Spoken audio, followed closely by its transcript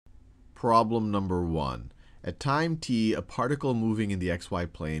Problem number 1. At time t, a particle moving in the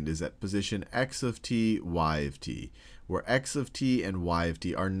xy plane is at position x of t, y of t, where x of t and y of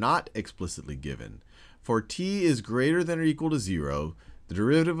t are not explicitly given. For t is greater than or equal to 0, the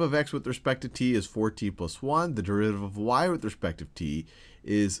derivative of x with respect to t is 4t plus 1. The derivative of y with respect to t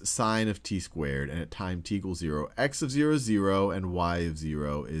is sine of t squared. And at time t equals 0, x of 0 is 0, and y of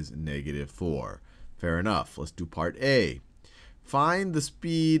 0 is negative 4. Fair enough. Let's do part A. Find the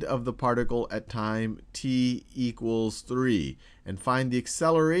speed of the particle at time t equals 3, and find the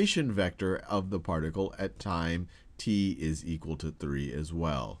acceleration vector of the particle at time t is equal to 3 as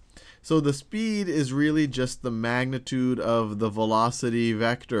well. So the speed is really just the magnitude of the velocity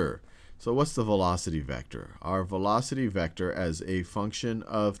vector. So what's the velocity vector? Our velocity vector as a function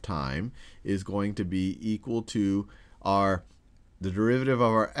of time is going to be equal to the derivative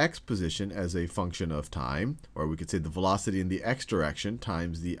of our x position as a function of time, or we could say the velocity in the x direction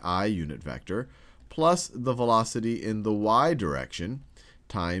times the I unit vector, plus the velocity in the y direction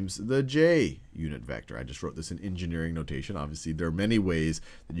times the j unit vector. I just wrote this in engineering notation. Obviously, there are many ways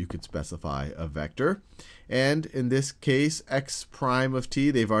that you could specify a vector. And in this case, x prime of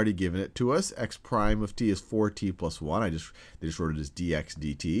t, they've already given it to us. X prime of t is 4t plus 1. They just wrote it as dx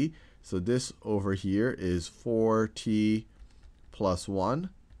dt. So this over here is 4t plus 1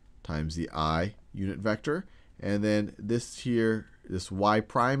 times the I unit vector. And then this here, this y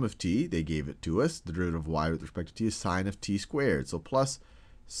prime of t, they gave it to us. The derivative of y with respect to t is sine of t squared. So plus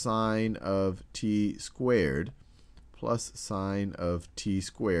sine of t squared plus sine of t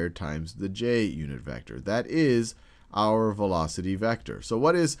squared times the j unit vector. That is our velocity vector. So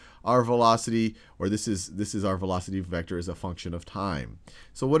what is our velocity, or this is our velocity vector as a function of time.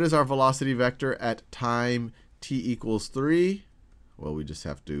 So what is our velocity vector at time t equals 3? Well, we just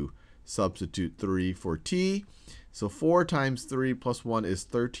have to substitute 3 for t. So 4 times 3 plus 1 is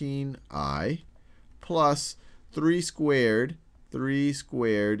 13i, plus 3 squared. 3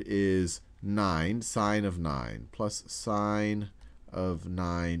 squared is 9, sine of 9, plus sine of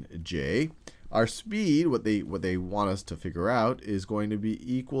 9j. Our speed, what they want us to figure out, is going to be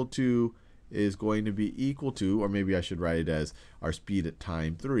equal to, or maybe I should write it as our speed at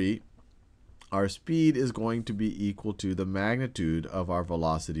time 3. Our speed is going to be equal to the magnitude of our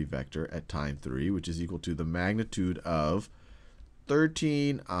velocity vector at time 3, which is equal to the magnitude of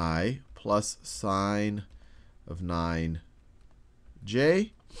 13i plus sine of 9j.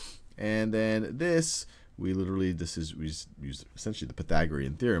 And then this, we use essentially the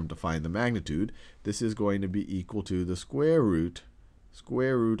Pythagorean theorem to find the magnitude. This is going to be equal to the square root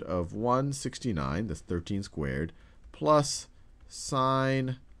of 169, that's 13 squared, plus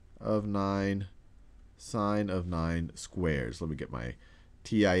sine of 9 squared. So let me get my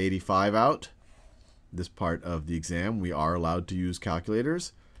TI-85 out. This part of the exam, we are allowed to use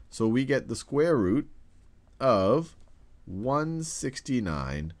calculators. So we get the square root of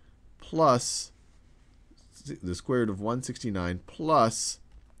 169 plus the square root of 169 plus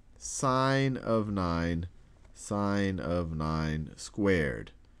sine of 9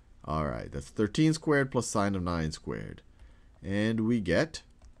 squared. All right, that's 13 squared plus sine of 9 squared. And we get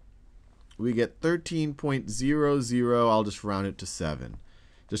 13.00, I'll just round it to 7,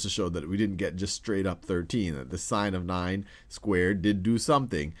 just to show that we didn't get just straight up 13, that the sine of 9 squared did do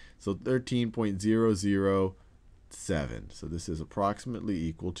something. So 13.007. So this is approximately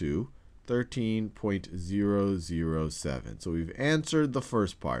equal to 13.007. So we've answered the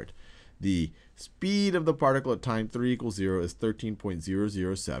first part. The speed of the particle at time 3 equals 0 is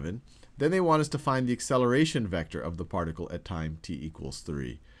 13.007. Then they want us to find the acceleration vector of the particle at time t equals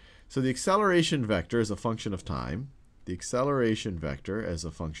 3. So the acceleration vector as a function of time, is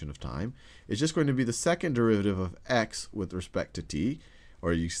just going to be the second derivative of x with respect to t,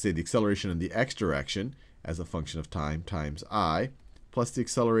 or you say the acceleration in the x direction as a function of time times I, plus the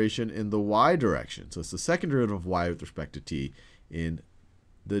acceleration in the y direction. So it's the second derivative of y with respect to t in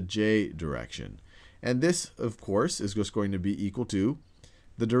the j direction. And this, of course, is just going to be equal to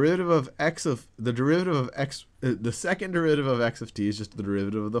the second derivative of x of t is just the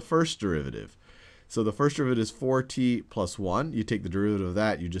derivative of the first derivative. So the first derivative is 4t plus 1. You take the derivative of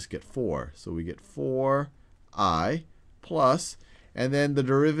that, you just get 4. So we get 4i plus, and then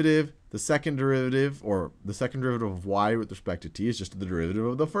the second derivative of y with respect to t is just the derivative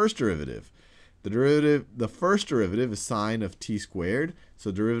of the first derivative. The first derivative is sine of t squared. So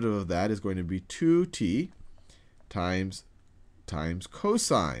the derivative of that is going to be 2t times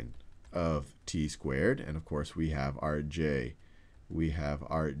cosine of t squared. And of course, we have our j.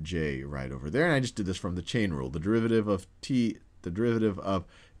 Right over there. And I just did this from the chain rule. The derivative of t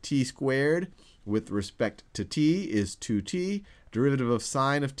squared with respect to t is 2t. Derivative of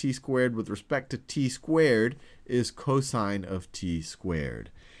sine of t squared with respect to t squared is cosine of t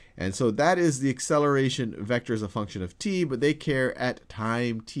squared. And so that is the acceleration vector as a function of t, but they care at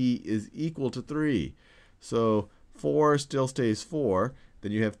time t is equal to 3. So 4 still stays 4.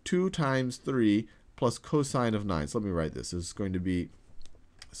 Then you have 2 times 3 plus cosine of 9. So let me write this. This is going to be,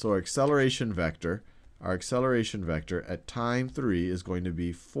 so our acceleration vector at time 3 is going to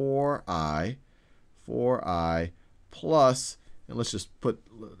be 4i plus, and let's just put,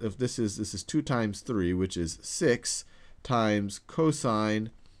 if this is 2 times 3, which is 6 times cosine,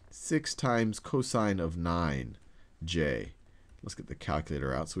 6 times cosine of 9j. Let's get the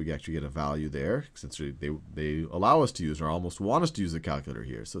calculator out so we actually get a value there, since they allow us to use, or almost want us to use the calculator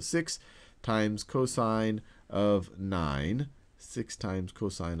here. So 6 times cosine of 9, 6 times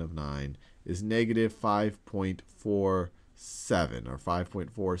cosine of 9 is negative 5.47, or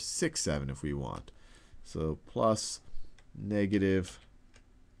 5.467 if we want. So plus negative,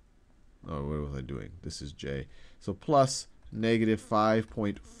 oh, what was I doing? This is j. So plus negative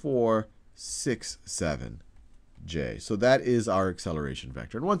 5.467 j. So that is our acceleration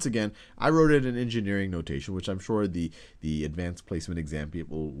vector. And once again, I wrote it in engineering notation, which I'm sure the advanced placement exam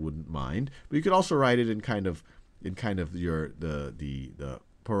people wouldn't mind. But you could also write it in kind of your the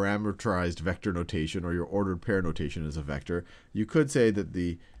parameterized vector notation, or your ordered pair notation as a vector. You could say that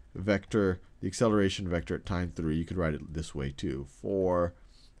the acceleration vector at time 3, you could write it this way too: 4,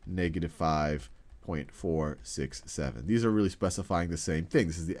 negative 5.467. These are really specifying the same thing.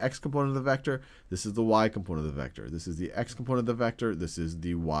 This is the x component of the vector. This is the y component of the vector. This is the x component of the vector. This is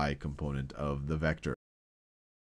the y component of the vector.